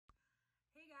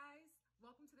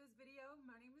video.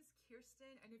 My name is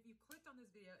Kirsten, and if you clicked on this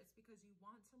video, it's because you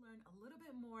want to learn a little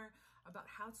bit more about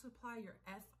how to apply your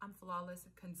I'm Flawless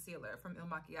concealer from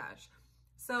MAKIAGE.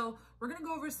 So we're gonna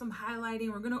go over some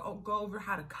highlighting, we're gonna go over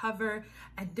how to cover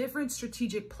and different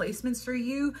strategic placements for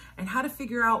you and how to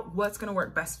figure out what's gonna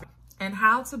work best for you and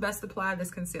how to best apply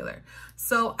this concealer.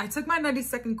 So I took my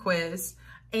 90-second quiz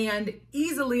and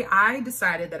easily I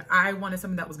decided that I wanted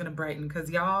something that was gonna brighten because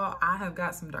y'all, I have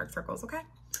got some dark circles, okay?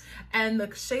 And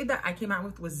the shade that I came out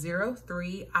with was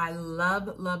 03. I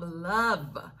love, love,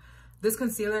 love this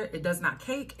concealer. It does not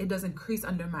cake. It doesn't crease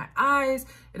under my eyes.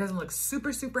 It doesn't look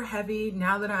super, super heavy.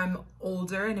 Now that I'm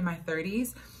older and in my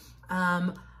 30s,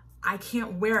 I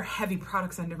can't wear heavy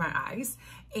products under my eyes.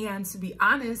 And to be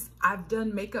honest, I've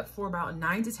done makeup for about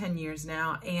 9 to 10 years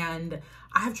now, and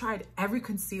I have tried every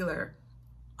concealer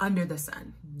under the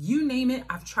sun. You name it,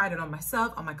 I've tried it on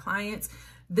myself, on my clients.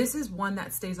 This is one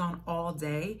that stays on all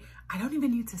day. I don't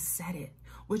even need to set it,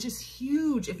 which is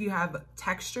huge if you have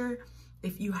texture,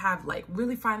 if you have like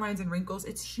really fine lines and wrinkles.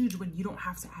 It's huge when you don't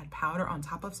have to add powder on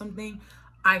top of something.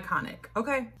 Iconic,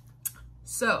 okay?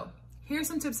 So here's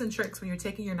some tips and tricks when you're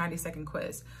taking your 90-second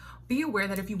quiz. Be aware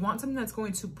that if you want something that's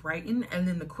going to brighten, and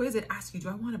then the quiz, it asks you, do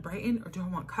I want to brighten or do I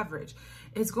want coverage?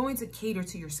 It's going to cater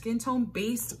to your skin tone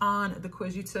based on the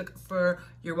quiz you took for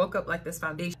your Woke Up Like This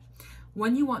foundation.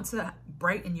 When you want to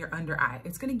brighten your under eye,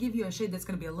 it's going to give you a shade that's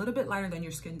going to be a little bit lighter than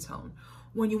your skin tone.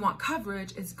 When you want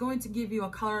coverage, it's going to give you a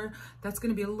color that's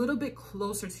going to be a little bit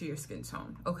closer to your skin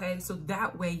tone, okay? So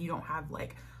that way you don't have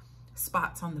like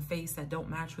spots on the face that don't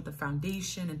match with the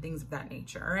foundation and things of that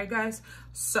nature, all right, guys?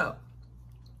 So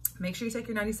make sure you take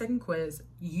your 90-second quiz.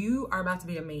 You are about to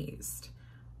be amazed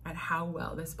at how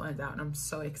well this blends out, and I'm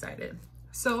so excited.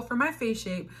 So for my face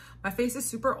shape, my face is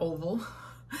super oval.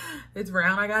 It's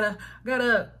round. I got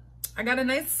a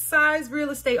nice size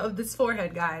real estate of this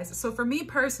forehead, guys. So for me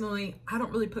personally, I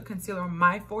don't really put concealer on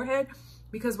my forehead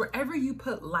because wherever you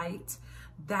put light,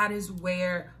 that is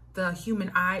where the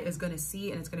human eye is going to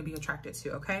see and it's going to be attracted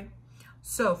to, okay?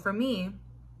 So for me,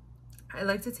 I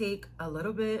like to take a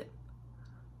little bit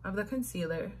of the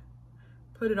concealer,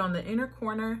 put it on the inner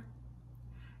corner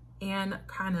and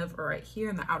kind of right here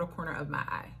in the outer corner of my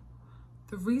eye.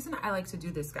 The reason I like to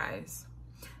do this, guys,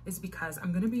 is because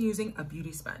I'm gonna be using a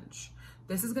beauty sponge.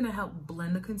 This is gonna help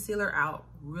blend the concealer out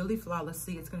really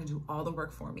flawlessly. It's gonna do all the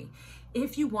work for me.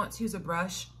 If you want to use a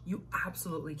brush, you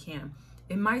absolutely can.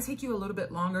 It might take you a little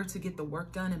bit longer to get the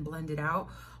work done and blend it out,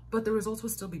 but the results will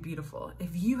still be beautiful.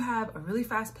 If you have a really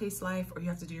fast-paced life or you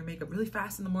have to do your makeup really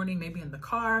fast in the morning, maybe in the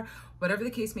car, whatever the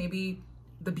case may be,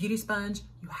 the beauty sponge,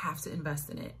 you have to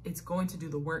invest in it. It's going to do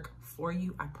the work for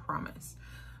you, I promise.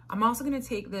 I'm also gonna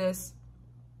take this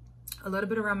a little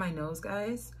bit around my nose,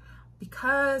 guys,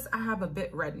 because I have a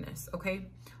bit redness, okay?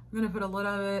 I'm gonna put a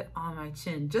little bit on my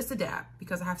chin, just a dab,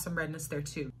 because I have some redness there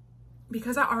too.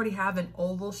 Because I already have an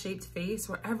oval shaped face,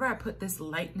 wherever I put this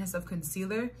lightness of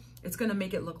concealer, it's gonna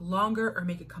make it look longer or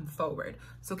make it come forward.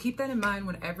 So keep that in mind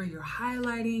whenever you're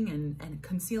highlighting and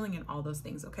concealing and all those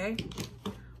things, okay?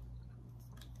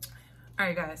 All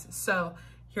right, guys, so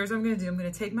here's what I'm gonna do. I'm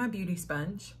gonna take my beauty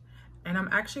sponge and I'm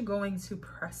actually going to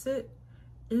press it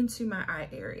into my eye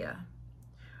area.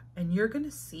 And you're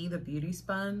gonna see the beauty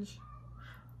sponge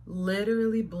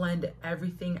literally blend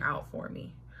everything out for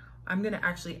me. I'm gonna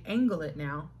actually angle it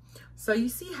now. So you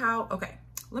see how, okay,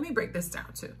 let me break this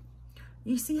down too.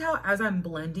 You see how as I'm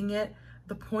blending it,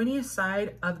 the pointiest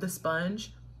side of the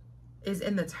sponge is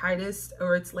in the tightest,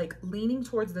 or it's like leaning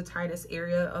towards the tightest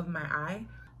area of my eye.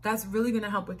 That's really gonna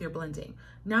help with your blending.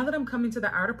 Now that I'm coming to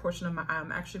the outer portion of my eye,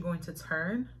 I'm actually going to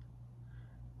turn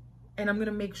and I'm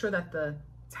gonna make sure that the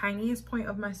tiniest point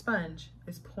of my sponge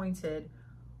is pointed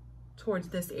towards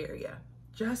this area,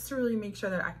 just to really make sure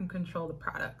that I can control the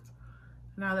product.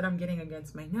 Now that I'm getting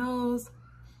against my nose,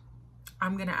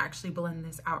 I'm gonna actually blend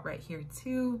this out right here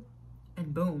too,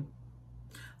 and boom.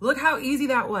 Look how easy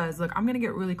that was. Look, I'm gonna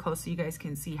get really close so you guys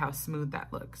can see how smooth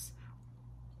that looks.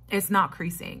 It's not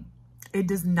creasing. It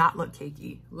does not look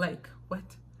cakey. Like,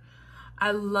 what?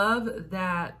 I love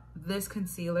that this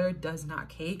concealer does not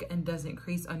cake and doesn't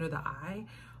crease under the eye.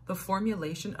 The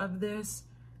formulation of this,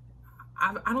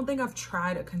 I don't think I've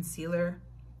tried a concealer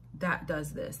that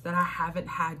does this, that I haven't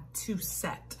had to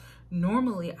set.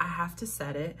 Normally I have to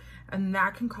set it, and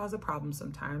that can cause a problem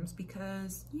sometimes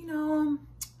because, you know,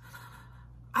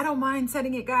 I don't mind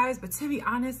setting it, guys, but to be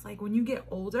honest, like when you get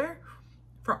older,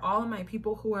 for all of my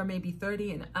people who are maybe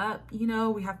 30 and up, you know,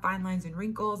 we have fine lines and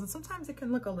wrinkles, and sometimes it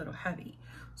can look a little heavy.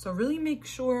 So really make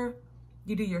sure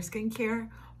you do your skincare.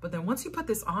 But then once you put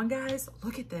this on, guys,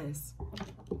 look at this.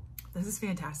 This is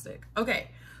fantastic. Okay,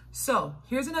 so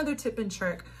here's another tip and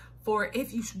trick for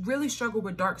if you really struggle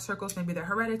with dark circles, maybe they're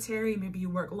hereditary, maybe you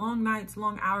work long nights,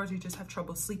 long hours, you just have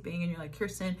trouble sleeping and you're like,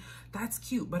 Kirsten, that's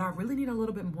cute, but I really need a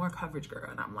little bit more coverage, girl.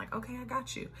 And I'm like, okay, I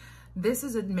got you. This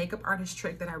is a makeup artist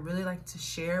trick that I really like to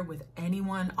share with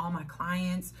anyone, all my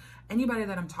clients, anybody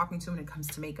that I'm talking to when it comes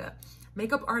to makeup.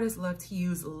 Makeup artists love to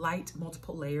use light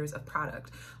multiple layers of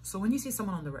product. So when you see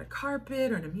someone on the red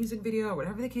carpet or in a music video or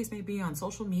whatever the case may be on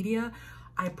social media,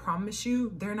 I promise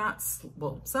you they're not,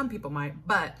 well, some people might,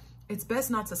 but it's best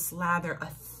not to slather a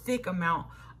thick amount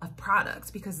of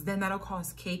products because then that'll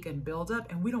cause cake and buildup,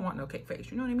 and we don't want no cake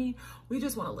face, you know what I mean? We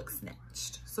just want to look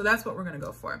snatched. So that's what we're gonna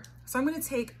go for. So I'm gonna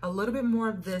take a little bit more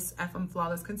of this FM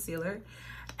Flawless Concealer,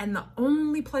 and the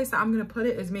only place that I'm gonna put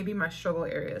it is maybe my struggle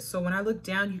areas. So when I look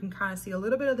down, you can kind of see a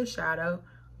little bit of the shadow.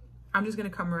 I'm just gonna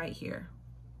come right here.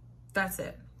 That's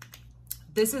it.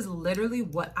 This is literally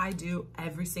what I do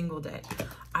every single day.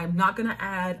 I'm not gonna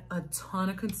add a ton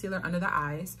of concealer under the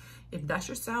eyes. If that's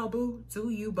your style, boo, do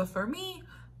you. But for me,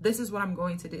 this is what I'm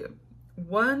going to do.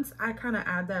 Once I kind of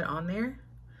add that on there,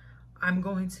 I'm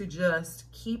going to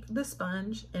just keep the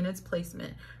sponge in its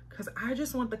placement because I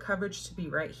just want the coverage to be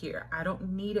right here. I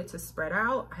don't need it to spread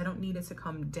out. I don't need it to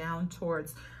come down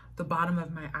towards the bottom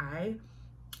of my eye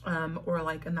or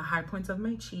like in the high points of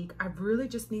my cheek. I really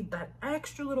just need that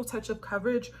extra little touch of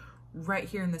coverage right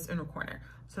here in this inner corner.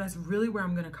 So that's really where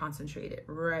I'm gonna concentrate it,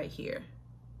 right here.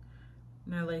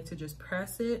 And I like to just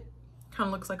press it. Kind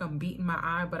of looks like I'm beating my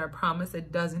eye, but I promise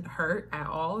it doesn't hurt at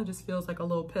all. It just feels like a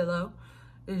little pillow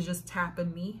is just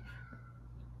tapping me.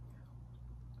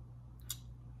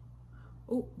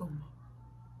 Oh, boom.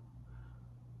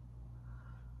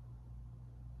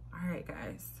 All right,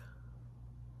 guys.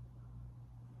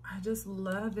 I just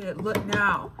love it. Look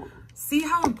now, see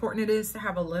how important it is to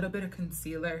have a little bit of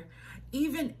concealer?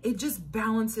 Even it just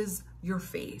balances your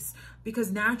face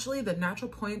because naturally the natural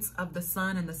points of the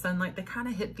sun and the sunlight, they kind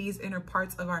of hit these inner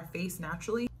parts of our face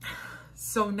naturally.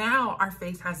 So now our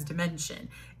face has dimension.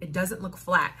 It doesn't look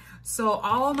flat. So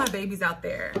all my babies out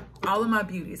there, all of my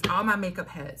beauties, all my makeup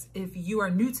heads, if you are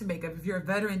new to makeup, if you're a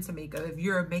veteran to makeup, if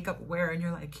you're a makeup wearer and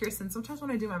you're like, Kirsten, sometimes when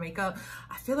I do my makeup,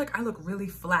 I feel like I look really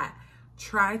flat.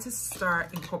 Try to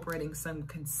start incorporating some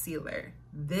concealer.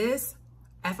 This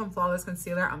FM Flawless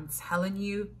Concealer, I'm telling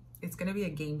you, it's gonna be a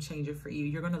game changer for you.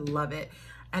 You're gonna love it.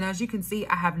 And as you can see,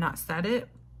 I have not set it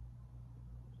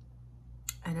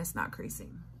and it's not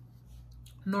creasing.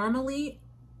 Normally,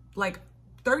 like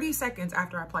 30 seconds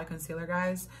after I apply concealer,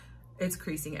 guys, it's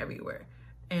creasing everywhere.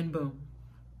 And boom,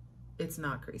 it's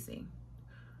not creasing.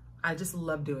 I just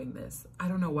love doing this. I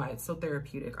don't know why, it's so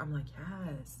therapeutic. I'm like,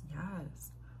 yes,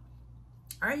 yes.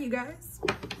 All right, you guys.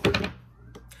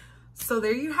 So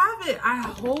there you have it. I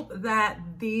hope that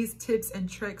these tips and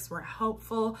tricks were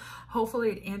helpful. Hopefully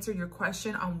it answered your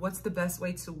question on what's the best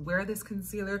way to wear this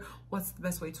concealer, what's the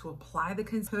best way to apply the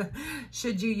concealer.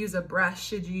 Should you use a brush?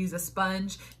 Should you use a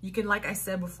sponge? You can, like I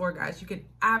said before, guys, you can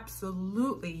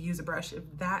absolutely use a brush if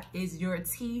that is your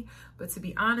tea. But to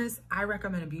be honest, I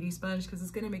recommend a beauty sponge because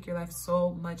it's gonna make your life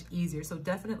so much easier. So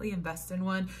definitely invest in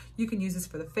one. You can use this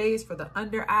for the face, for the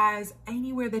under eyes,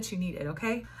 anywhere that you need it,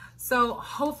 okay? So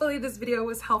hopefully this video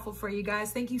was helpful for you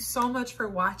guys. Thank you so much for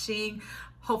watching.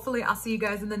 Hopefully I'll see you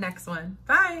guys in the next one.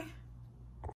 Bye.